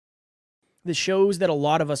the shows that a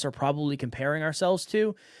lot of us are probably comparing ourselves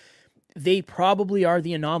to, they probably are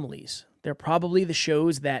the anomalies. They're probably the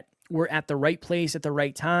shows that were at the right place at the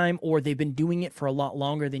right time, or they've been doing it for a lot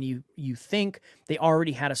longer than you think. They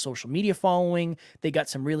already had a social media following. They got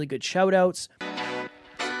some really good shout outs.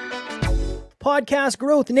 Podcast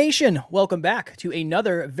Growth Nation, welcome back to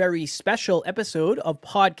another very special episode of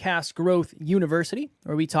Podcast Growth University,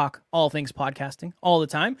 where we talk all things podcasting all the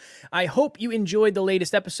time. I hope you enjoyed the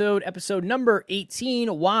latest episode number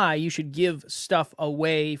 18, Why You Should Give Stuff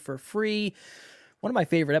Away for Free. One of my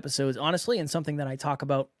favorite episodes, honestly, and something that I talk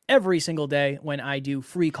about every single day when I do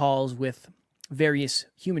free calls with various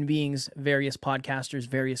human beings, various podcasters,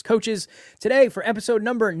 various coaches. Today, for episode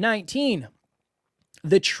number 19,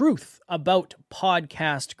 the truth about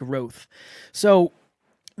podcast growth. So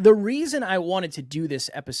the reason I wanted to do this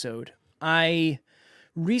episode, I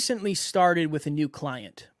recently started with a new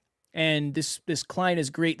client, and this client is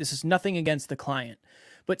great. This is nothing against the client,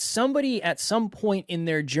 but somebody at some point in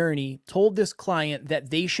their journey told this client that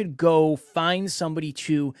they should go find somebody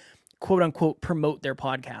to quote unquote promote their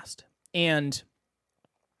podcast. And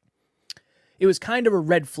it was kind of a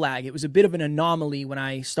red flag. It was a bit of an anomaly when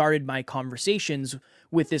I started my conversations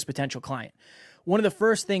with this potential client. One of the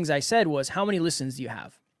first things I said was, how many listens do you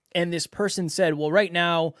have? And this person said, well, right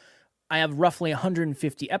now I have roughly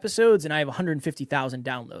 150 episodes and I have 150,000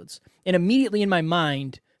 downloads. And immediately in my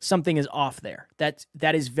mind, something is off there. That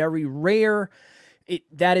is very rare.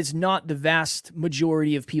 That is not the vast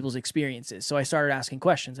majority of people's experiences. So I started asking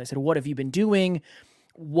questions. I said, what have you been doing?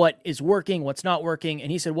 What is working? What's not working?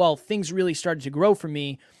 And he said, well, things really started to grow for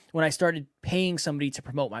me when I started paying somebody to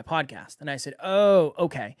promote my podcast. And I said, oh,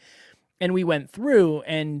 okay. And we went through,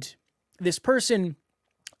 and this person,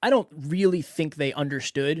 I don't really think they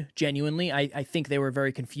understood genuinely. I think they were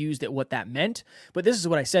very confused at what that meant. But this is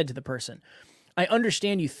what I said to the person. I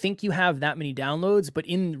understand you think you have that many downloads, but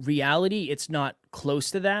in reality, it's not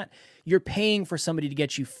close to that. You're paying for somebody to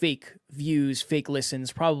get you fake views, fake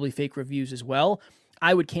listens, probably fake reviews as well.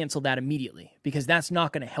 I would cancel that immediately because that's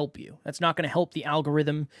not going to help you. That's not going to help the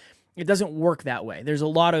algorithm. It doesn't work that way. There's a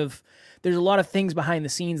lot of things behind the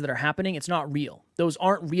scenes that are happening. It's not real. Those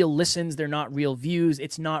aren't real listens. They're not real views.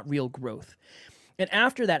 It's not real growth. And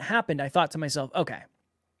after that happened, I thought to myself, okay,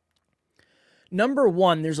 number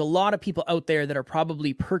one, there's a lot of people out there that are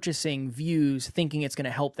probably purchasing views thinking it's going to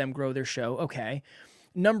help them grow their show. Okay.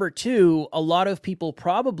 Number two, a lot of people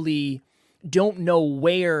probably don't know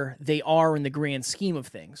where they are in the grand scheme of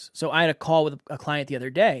things. So I had a call with a client the other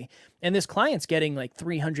day, and this client's getting like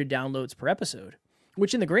 300 downloads per episode,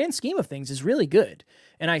 which in the grand scheme of things is really good.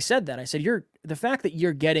 And I said, the fact that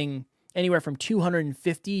you're getting anywhere from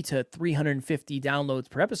 250 to 350 downloads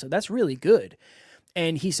per episode, that's really good.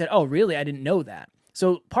 And he said, oh, really? I didn't know that.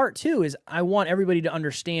 So part two is I want everybody to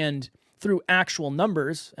understand through actual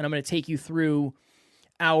numbers, and I'm going to take you through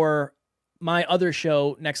my other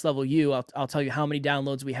show, Next Level You. I'll tell you how many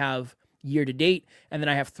downloads we have year to date. And then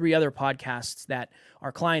I have 3 other podcasts that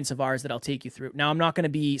are clients of ours that I'll take you through. Now, I'm not going to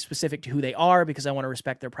be specific to who they are because I want to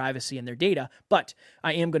respect their privacy and their data, but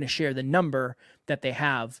I am going to share the number that they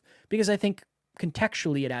have because I think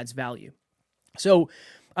contextually it adds value. So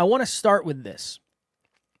I want to start with this.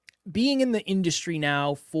 Being in the industry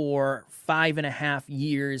now for 5.5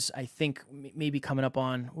 years, I think maybe coming up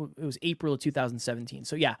on, it was April of 2017.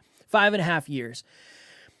 So yeah, 5.5 years.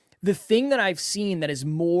 The thing that I've seen that is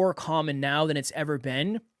more common now than it's ever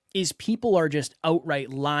been is people are just outright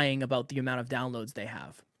lying about the amount of downloads they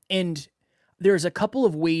have. And there's a couple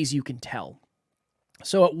of ways you can tell.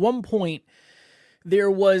 So at one point, there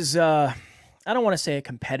was, I don't want to say a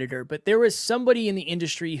competitor, but there was somebody in the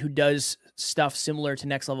industry who does stuff similar to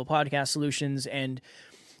Next Level Podcast Solutions, and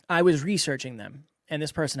I was researching them, and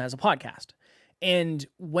this person has a podcast. And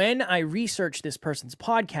when I researched this person's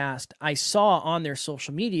podcast, I saw on their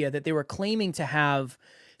social media that they were claiming to have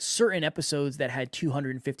certain episodes that had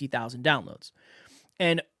 250,000 downloads.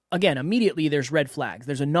 And again, immediately there's red flags.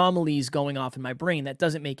 There's anomalies going off in my brain that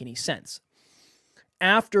doesn't make any sense.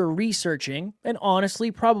 After researching, and honestly,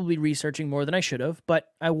 probably researching more than I should have, but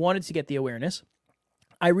I wanted to get the awareness,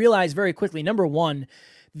 I realized very quickly, number one,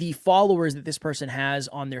 the followers that this person has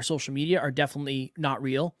on their social media are definitely not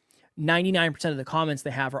real. 99% of the comments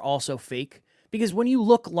they have are also fake because when you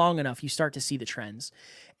look long enough, you start to see the trends.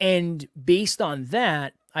 And based on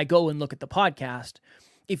that, I go and look at the podcast.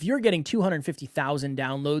 If you're getting 250,000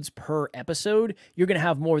 downloads per episode, you're going to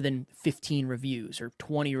have more than 15 reviews or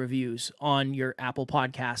 20 reviews on your Apple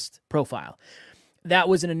Podcast profile. That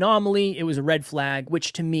was an anomaly. It was a red flag,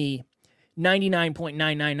 which to me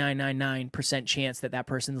 99.99999% chance that that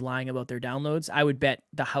person's lying about their downloads. I would bet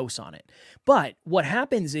the house on it. But what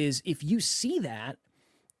happens is if you see that,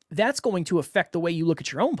 that's going to affect the way you look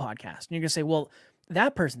at your own podcast. And you're going to say, well,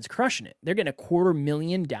 that person's crushing it. They're getting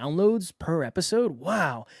 250,000 downloads per episode.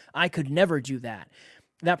 Wow, I could never do that.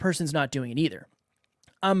 That person's not doing it either.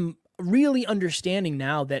 I'm really understanding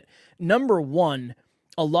now that, number one,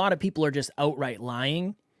 a lot of people are just outright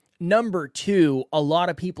lying. Number two, a lot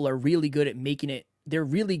of people are really good at making it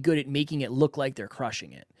look like they're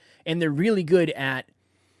crushing it. And they're really good at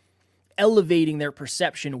elevating their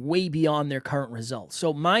perception way beyond their current results.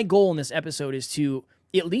 So my goal in this episode is to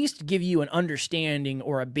at least give you an understanding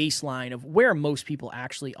or a baseline of where most people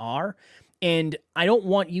actually are. And I don't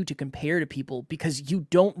want you to compare to people because you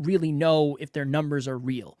don't really know if their numbers are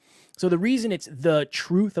real. So the reason it's the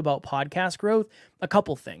truth about podcast growth, a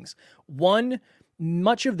couple things. One,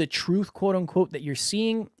 much of the truth, quote unquote, that you're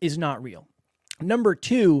seeing is not real. Number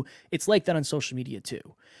two, it's like that on social media too.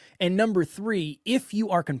 And number three, if you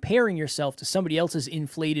are comparing yourself to somebody else's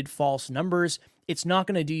inflated false numbers, it's not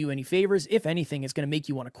going to do you any favors. If anything, it's going to make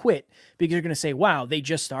you want to quit because you're going to say, wow, they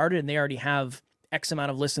just started and they already have X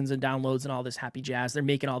amount of listens and downloads and all this happy jazz. They're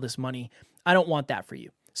making all this money. I don't want that for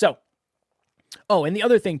you. So, and the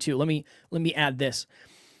other thing too, let me add this.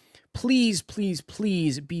 Please, please,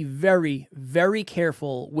 please be very, very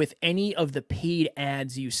careful with any of the paid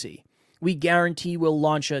ads you see. We guarantee we'll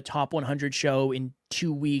launch a top 100 show in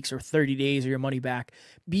 2 weeks or 30 days or your money back.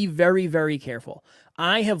 Be very, very careful.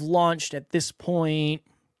 I have launched at this point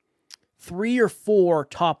 3 or 4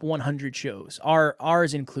 top 100 shows,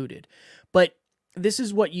 ours included. But this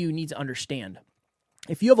is what you need to understand.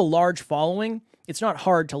 If you have a large following, it's not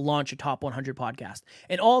hard to launch a top 100 podcast.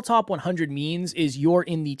 And all top 100 means is you're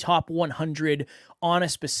in the top 100 on a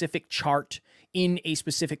specific chart in a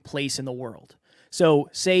specific place in the world. So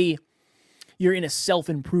say you're in a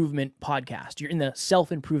self-improvement podcast. You're in the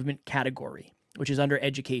self-improvement category, which is under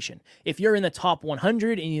education. If you're in the top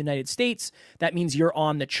 100 in the United States, that means you're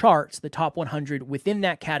on the charts, the top 100 within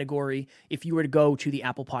that category. If you were to go to the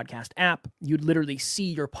Apple Podcast app, you'd literally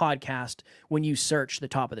see your podcast when you search the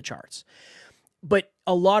top of the charts. But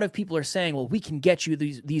a lot of people are saying, well, we can get you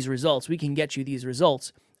these results. We can get you these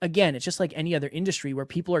results. Again, it's just like any other industry where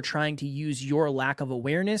people are trying to use your lack of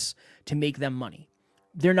awareness to make them money.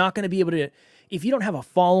 They're not going to be able to, if you don't have a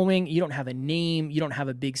following, you don't have a name, you don't have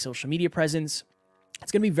a big social media presence,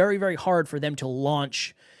 it's going to be very, very hard for them to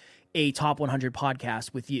launch a top 100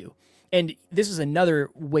 podcast with you. And this is another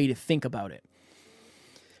way to think about it.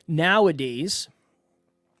 Nowadays,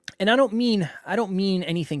 and I don't mean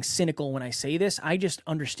anything cynical when I say this, I just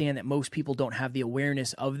understand that most people don't have the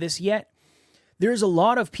awareness of this yet. There's a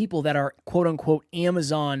lot of people that are quote unquote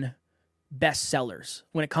Amazon bestsellers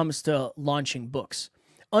when it comes to launching books.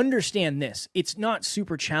 Understand this, it's not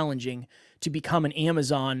super challenging to become an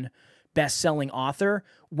Amazon best-selling author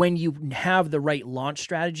when you have the right launch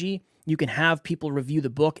strategy. You can have people review the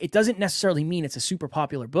book. It doesn't necessarily mean it's a super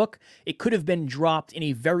popular book. It could have been dropped in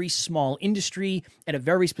a very small industry at a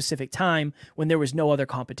very specific time when there was no other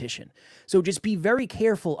competition. So just be very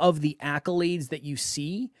careful of the accolades that you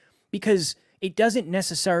see because it doesn't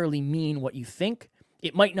necessarily mean what you think.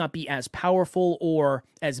 It might not be as powerful or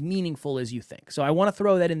as meaningful as you think. So I want to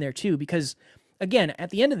throw that in there too, because again, at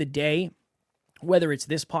the end of the day, whether it's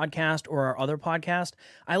this podcast or our other podcast,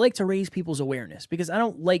 I like to raise people's awareness because I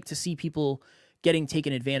don't like to see people getting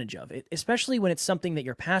taken advantage of, it, especially when it's something that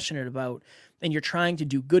you're passionate about and you're trying to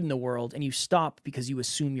do good in the world and you stop because you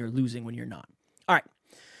assume you're losing when you're not. All right.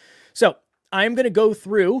 So I'm going to go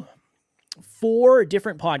through 4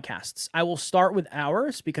 different podcasts. I will start with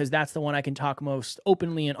ours because that's the one I can talk most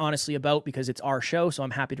openly and honestly about because it's our show. So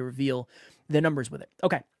I'm happy to reveal the numbers with it.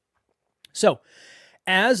 Okay. So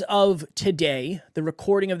as of today, the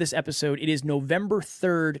recording of this episode, it is November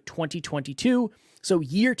 3rd, 2022. So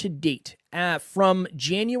year to date, from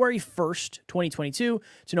January 1st, 2022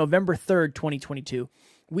 to November 3rd, 2022,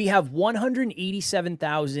 we have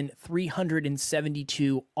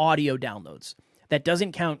 187,372 audio downloads. That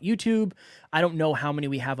doesn't count YouTube. I don't know how many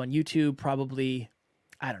we have on YouTube. Probably,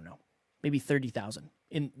 I don't know, maybe 30,000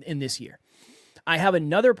 in this year. I have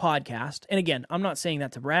another podcast. And again, I'm not saying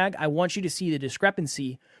that to brag. I want you to see the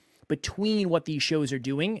discrepancy between what these shows are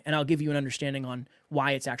doing. And I'll give you an understanding on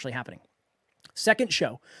why it's actually happening. Second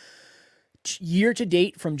show, year to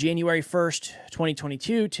date from January 1st,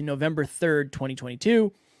 2022 to November 3rd,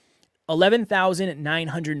 2022,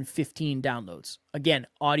 11,915 downloads. Again,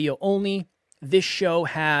 audio only. This show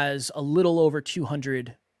has a little over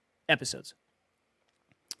 200 episodes.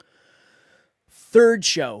 Third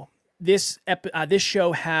show, this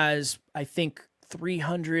show has, I think,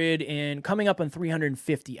 300 and coming up on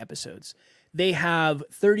 350 episodes. They have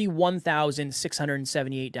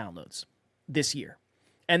 31,678 downloads this year.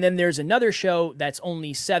 And then there's another show that's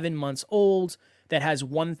only 7 months old that has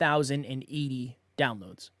 1,080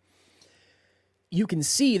 downloads. You can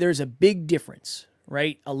see there's a big difference,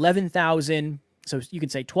 right? 11,000, so you can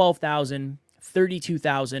say 12,000,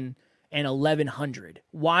 32,000, and 1,100.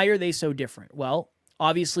 Why are they so different? Well,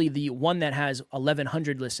 obviously the one that has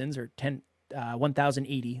 1,100 listens, or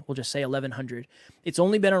 1,080, we'll just say 1,100, it's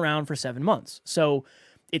only been around for 7 months. So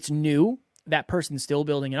it's new. That person's still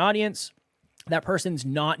building an audience. That person's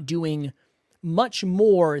not doing much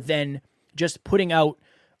more than just putting out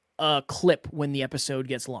a clip when the episode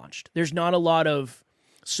gets launched. There's not a lot of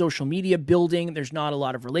social media building. There's not a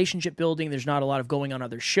lot of relationship building. There's not a lot of going on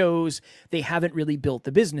other shows. They haven't really built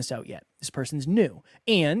the business out yet. This person's new.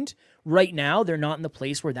 And right now, they're not in the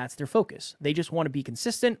place where that's their focus. They just want to be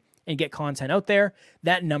consistent and get content out there.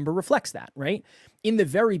 That number reflects that, right? In the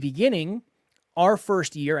very beginning, our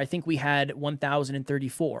first year, I think we had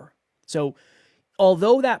 1,034. So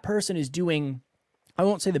although that person is doing, I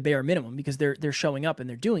won't say the bare minimum because they're showing up and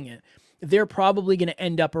they're doing it, they're probably going to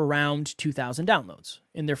end up around 2,000 downloads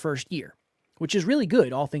in their first year, which is really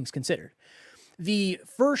good, all things considered. The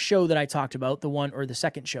first show that I talked about, the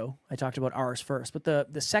second show, I talked about ours first, but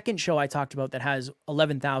the second show I talked about that has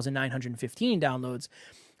 11,915 downloads,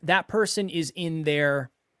 that person is in their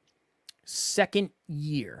second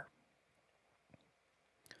year.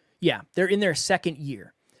 Yeah, they're in their second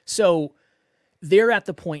year. So they're at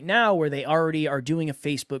the point now where they already are doing a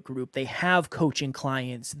Facebook group. They have coaching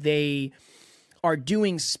clients. They are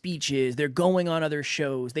doing speeches. They're going on other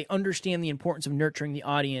shows. They understand the importance of nurturing the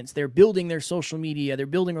audience. They're building their social media. They're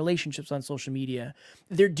building relationships on social media.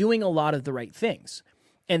 They're doing a lot of the right things.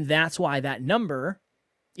 And that's why that number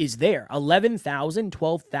is there. 11,000,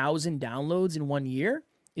 12,000 downloads in 1 year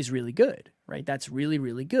is really good, right? That's really,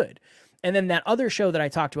 really good. And then that other show that I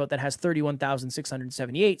talked about that has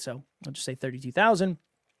 31,678, so I'll just say 32,000,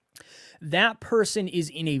 that person is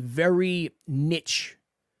in a very niche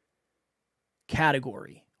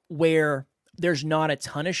category where there's not a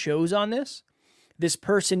ton of shows on this. This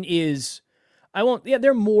person is,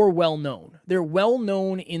 they're more well-known. They're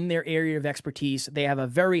well-known in their area of expertise. They have a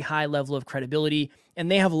very high level of credibility, and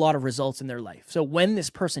they have a lot of results in their life. So when this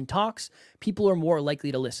person talks, people are more likely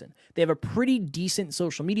to listen. They have a pretty decent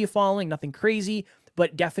social media following, nothing crazy,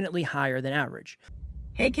 but definitely higher than average.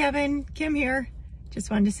 Hey Kevin, Kim here. Just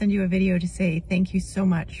wanted to send you a video to say thank you so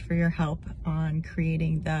much for your help on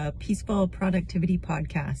creating the Peaceful Productivity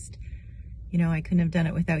Podcast. You know, I couldn't have done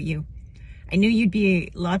it without you. I knew you'd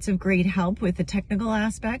be lots of great help with the technical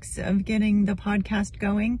aspects of getting the podcast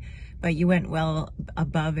going, but you went well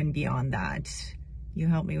above and beyond that. You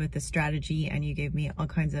helped me with the strategy and you gave me all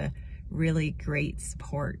kinds of really great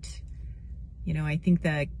support. You know, I think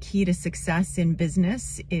the key to success in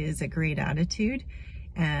business is a great attitude,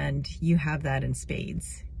 and you have that in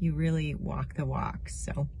spades. You really walk the walk.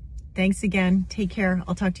 So thanks again. Take care.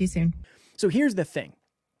 I'll talk to you soon. So here's the thing.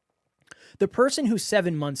 The person who's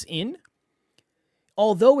 7 months in,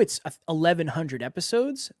 although it's 1,100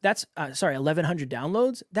 episodes, 1,100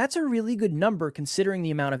 downloads, that's a really good number considering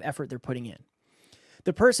the amount of effort they're putting in.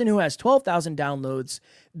 The person who has 12,000 downloads,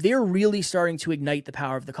 they're really starting to ignite the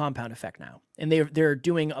power of the compound effect now. And they're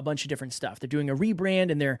doing a bunch of different stuff. They're doing a rebrand,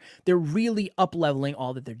 and they're really up-leveling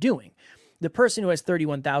all that they're doing. The person who has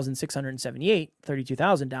 31,678,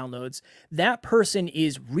 32,000 downloads, that person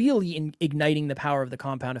is really igniting the power of the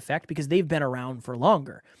compound effect because they've been around for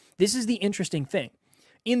longer. This is the interesting thing.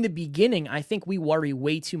 In the beginning, I think we worry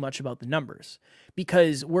way too much about the numbers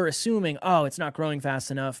because we're assuming, oh, it's not growing fast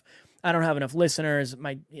enough. I don't have enough listeners.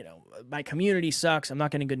 My community sucks. I'm not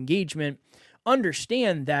getting good engagement.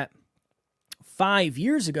 Understand that 5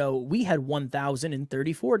 years ago, we had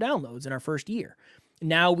 1,034 downloads in our first year.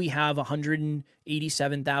 Now we have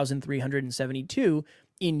 187,372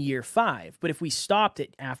 in year 5. But if we stopped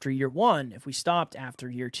it after year 1, if we stopped after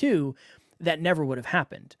year 2, that never would have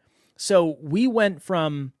happened. So we went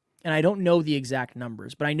from, and I don't know the exact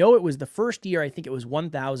numbers, but I know it was the first year, I think it was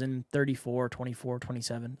 1,034, 24,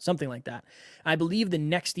 27, something like that. I believe the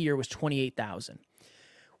next year was 28,000.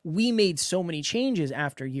 We made so many changes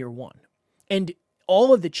after year 1. And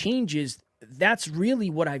all of the changes, that's really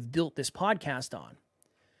what I've built this podcast on.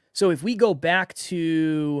 So if we go back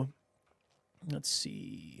to, let's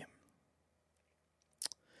see,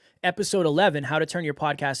 episode 11, how to turn your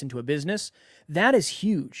podcast into a business, that is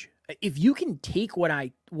huge. If you can take what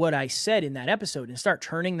I said in that episode and start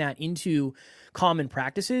turning that into common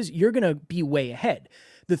practices, you're going to be way ahead.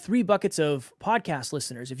 the 3 buckets of podcast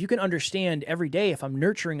listeners, if you can understand every day, if I'm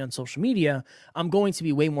nurturing on social media, I'm going to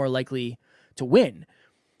be way more likely to win.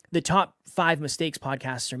 The top 5 mistakes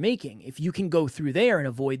podcasts are making, if you can go through there and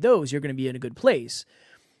avoid those, you're going to be in a good place.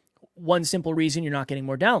 One simple reason you're not getting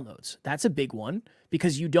more downloads. That's a big one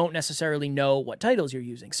because you don't necessarily know what titles you're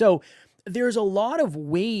using. So there's a lot of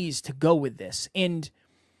ways to go with this. And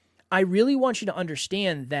I really want you to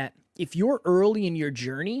understand that if you're early in your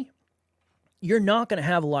journey, you're not going to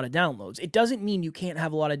have a lot of downloads. It doesn't mean you can't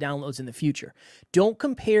have a lot of downloads in the future. Don't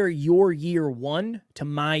compare your year 1 to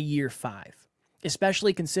my year 5,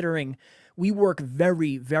 especially considering we work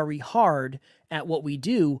very, very hard at what we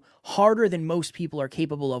do, harder than most people are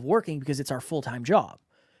capable of working because it's our full-time job.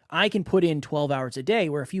 I can put in 12 hours a day,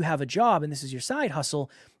 where if you have a job and this is your side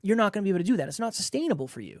hustle, you're not going to be able to do that. It's not sustainable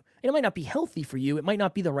for you. And it might not be healthy for you. It might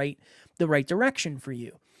not be the right direction for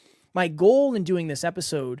you. My goal in doing this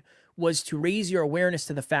episode was to raise your awareness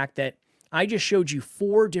to the fact that I just showed you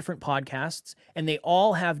 4 different podcasts and they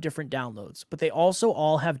all have different downloads, but they also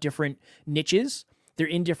all have different niches. They're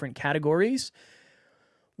in different categories.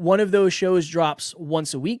 One of those shows drops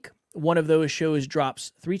once a week. One of those shows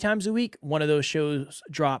drops 3 times a week. One of those shows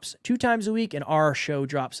drops 2 times a week. And our show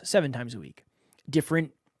drops 7 times a week.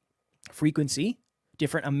 Different frequency,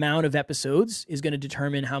 different amount of episodes is going to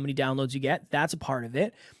determine how many downloads you get. That's a part of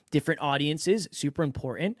it. Different audiences, super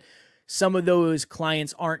important. Some of those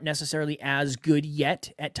clients aren't necessarily as good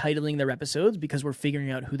yet at titling their episodes because we're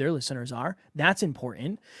figuring out who their listeners are. That's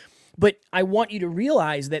important. But I want you to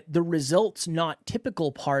realize that the results not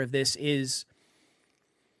typical part of this is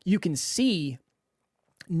you can see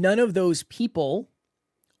none of those people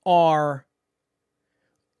are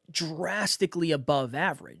drastically above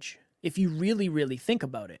average. If you really, really think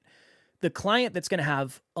about it, the client that's going to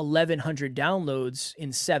have 1,100 downloads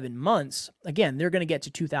in 7 months, again, they're going to get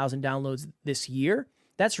to 2,000 downloads this year.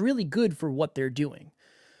 That's really good for what they're doing.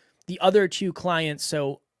 The other 2 clients,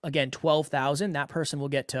 so again, 12,000, that person will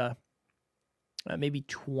get to maybe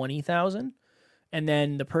 20,000. And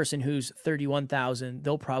then the person who's 31,000,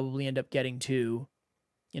 they'll probably end up getting to,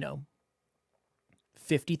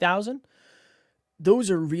 50,000.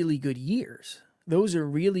 Those are really good years. Those are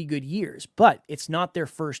really good years, but it's not their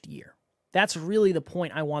first year. That's really the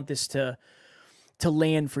point I want this to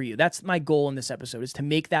land for you. That's my goal in this episode, is to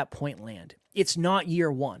make that point land. It's not year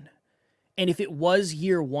 1. And if it was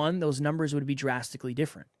year 1, those numbers would be drastically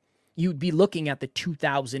different. You'd be looking at the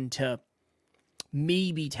 2,000 to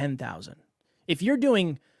maybe 10,000. If you're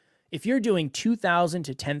doing 2,000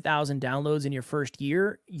 to 10,000 downloads in your first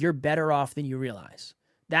year, you're better off than you realize.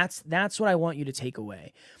 That's what I want you to take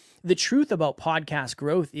away. The truth about podcast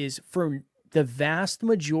growth is, for the vast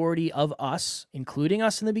majority of us, including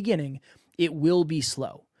us in the beginning, it will be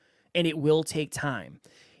slow and it will take time.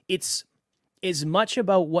 It's as much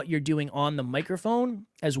about what you're doing on the microphone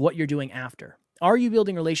as what you're doing after. Are you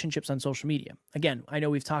building relationships on social media? Again, I know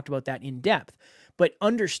we've talked about that in depth, but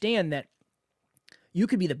understand that you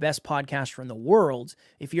could be the best podcaster in the world.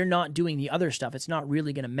 If you're not doing the other stuff, it's not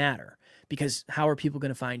really going to matter, because how are people going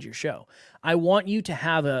to find your show? I want you to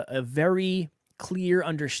have a very clear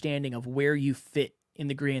understanding of where you fit in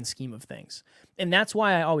the grand scheme of things. And that's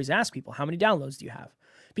why I always ask people, how many downloads do you have?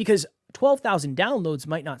 Because 12,000 downloads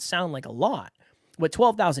might not sound like a lot, but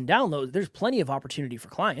 12,000 downloads, there's plenty of opportunity for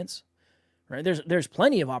clients, right? There's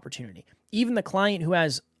plenty of opportunity. Even the client who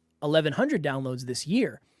has 1,100 downloads this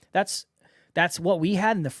year, that's what we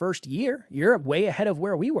had in the first year. You're way ahead of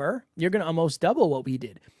where we were. You're going to almost double what we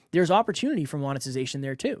did. There's opportunity for monetization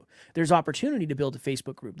there too. There's opportunity to build a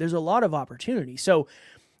Facebook group. There's a lot of opportunity. So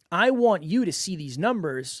I want you to see these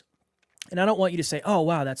numbers, and I don't want you to say, oh,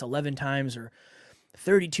 wow, that's 11 times or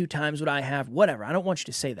 32 times what I have, whatever. I don't want you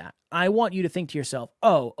to say that. I want you to think to yourself,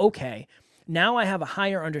 oh, okay, now I have a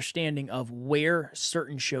higher understanding of where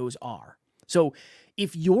certain shows are. So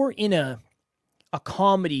if you're in a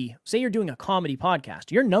comedy, say you're doing a comedy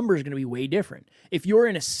podcast, your number is going to be way different. If you're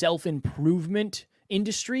in a self-improvement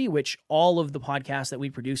industry, which all of the podcasts that we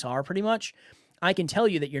produce are pretty much, I can tell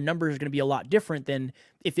you that your number is going to be a lot different than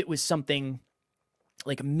if it was something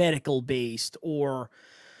like medical based or,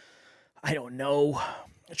 I don't know,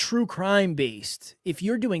 true crime based. If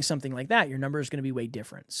you're doing something like that, your number is going to be way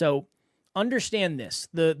different. So understand this,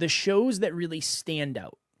 the shows that really stand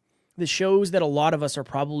out, the shows that a lot of us are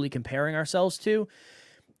probably comparing ourselves to,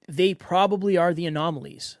 they probably are the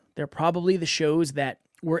anomalies. They're probably the shows that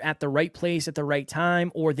were at the right place at the right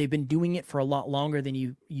time, or they've been doing it for a lot longer than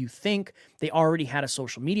you think. They already had a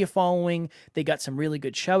social media following. They got some really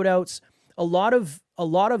good shout outs. A lot of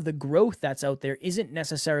the growth that's out there isn't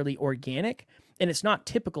necessarily organic. And it's not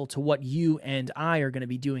typical to what you and I are going to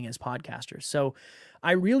be doing as podcasters. So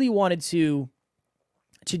I really wanted to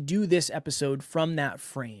do this episode from that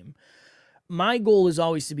frame. My goal is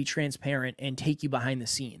always to be transparent and take you behind the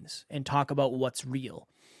scenes and talk about what's real.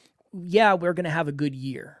 Yeah, we're going to have a good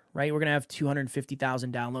year, right? We're going to have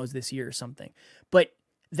 250,000 downloads this year or something. But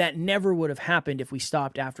that never would have happened if we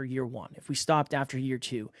stopped after year one, if we stopped after year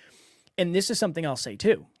two. And this is something I'll say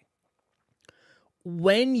too.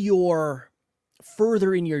 When you're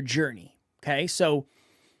further in your journey, okay? So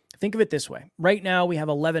think of it this way. Right now we have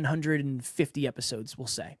 1,150 episodes, we'll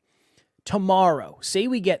say. Tomorrow, say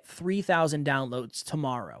we get 3,000 downloads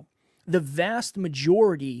tomorrow. The vast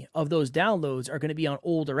majority of those downloads are going to be on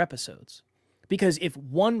older episodes. Because if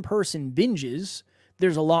one person binges,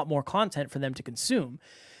 there's a lot more content for them to consume.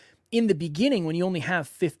 In the beginning, when you only have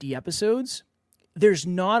 50 episodes, there's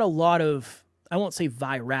not a lot of, I won't say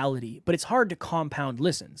virality, but it's hard to compound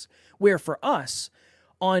listens. Where for us,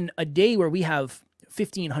 on a day where we have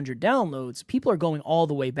 1,500 downloads, people are going all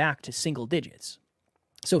the way back to single digits.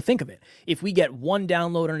 So think of it. If we get one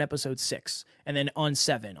download on episode 6, and then on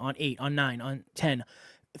 7, on 8, on 9, on 10,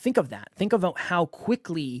 think of that. Think about how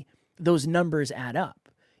quickly those numbers add up.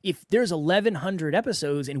 If there's 1,100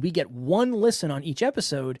 episodes and we get one listen on each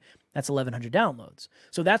episode, that's 1,100 downloads.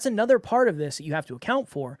 So that's another part of this that you have to account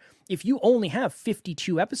for. If you only have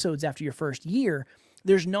 52 episodes after your first year,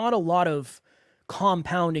 there's not a lot of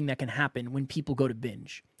compounding that can happen when people go to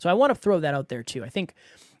binge. So I want to throw that out there too. I think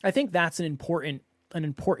that's an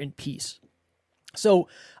important piece. So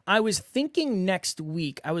I was thinking next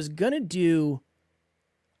week I was going to do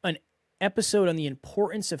an episode on the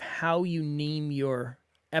importance of how you name your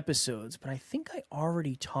episodes, but I think I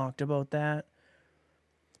already talked about that.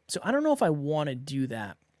 So I don't know if I want to do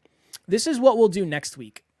that. This is what we'll do next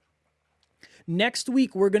week. Next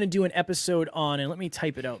week, we're going to do an episode on, and let me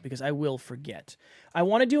type it out because I will forget. I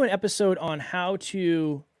want to do an episode on how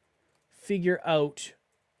to figure out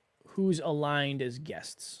who's aligned as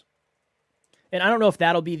guests. And I don't know if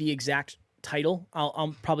that'll be the exact title.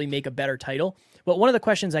 I'll probably make a better title. But one of the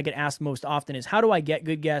questions I get asked most often is, how do I get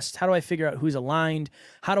good guests? How do I figure out who's aligned?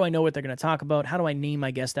 How do I know what they're going to talk about? How do I name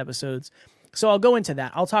my guest episodes? So I'll go into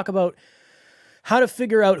that. I'll talk about how to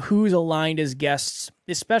figure out who's aligned as guests,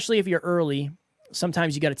 especially if you're early.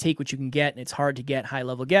 Sometimes you got to take what you can get, and it's hard to get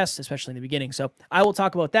high-level guests, especially in the beginning. So I will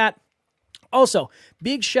talk about that. Also,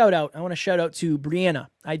 big shout out. I want to shout out to Brianna.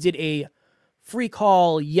 I did a free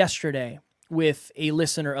call yesterday with a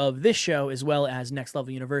listener of this show as well as Next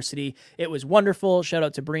Level University. It was wonderful. Shout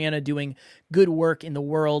out to Brianna, doing good work in the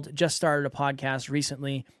world. Just started a podcast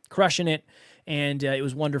recently, crushing it. And it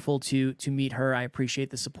was wonderful to meet her. I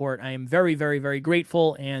appreciate the support. I am very, very, very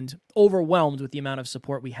grateful and overwhelmed with the amount of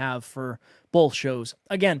support we have for both shows.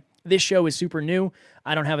 Again, this show is super new.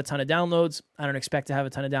 I don't have a ton of downloads. I don't expect to have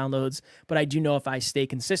a ton of downloads, but I do know if I stay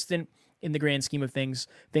consistent in the grand scheme of things,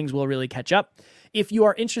 things will really catch up. If you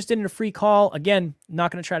are interested in a free call, again,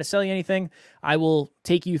 not going to try to sell you anything. I will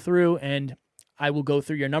take you through and I will go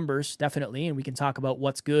through your numbers, definitely, and we can talk about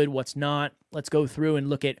what's good, what's not. Let's go through and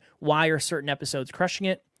look at why are certain episodes crushing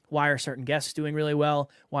it, why are certain guests doing really well,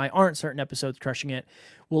 why aren't certain episodes crushing it.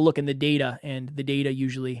 We'll look in the data, and the data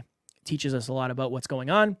usually teaches us a lot about what's going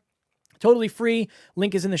on. Totally free.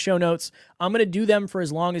 Link is in the show notes. I'm going to do them for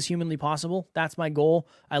as long as humanly possible. That's my goal.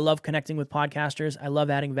 I love connecting with podcasters. I love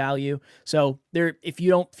adding value. So if you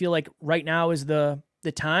don't feel like right now is the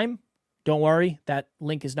time, don't worry. That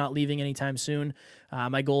link is not leaving anytime soon.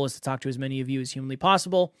 My goal is to talk to as many of you as humanly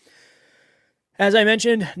possible. As I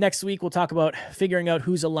mentioned, next week we'll talk about figuring out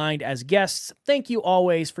who's aligned as guests. Thank you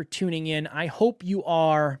always for tuning in. I hope you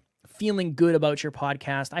are feeling good about your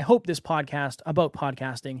podcast. I hope this podcast about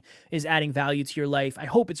podcasting is adding value to your life. I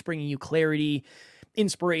hope it's bringing you clarity,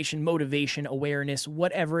 inspiration, motivation, awareness,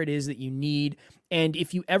 whatever it is that you need. And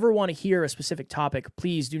if you ever want to hear a specific topic,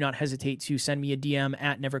 please do not hesitate to send me a DM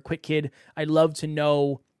at NeverQuitKid. I'd love to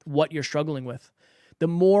know what you're struggling with. The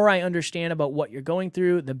more I understand about what you're going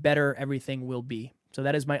through, the better everything will be. So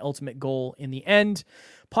that is my ultimate goal in the end.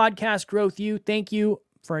 Podcast Growth You, thank you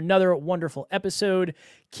for another wonderful episode.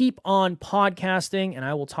 Keep on podcasting, and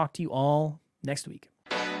I will talk to you all next week.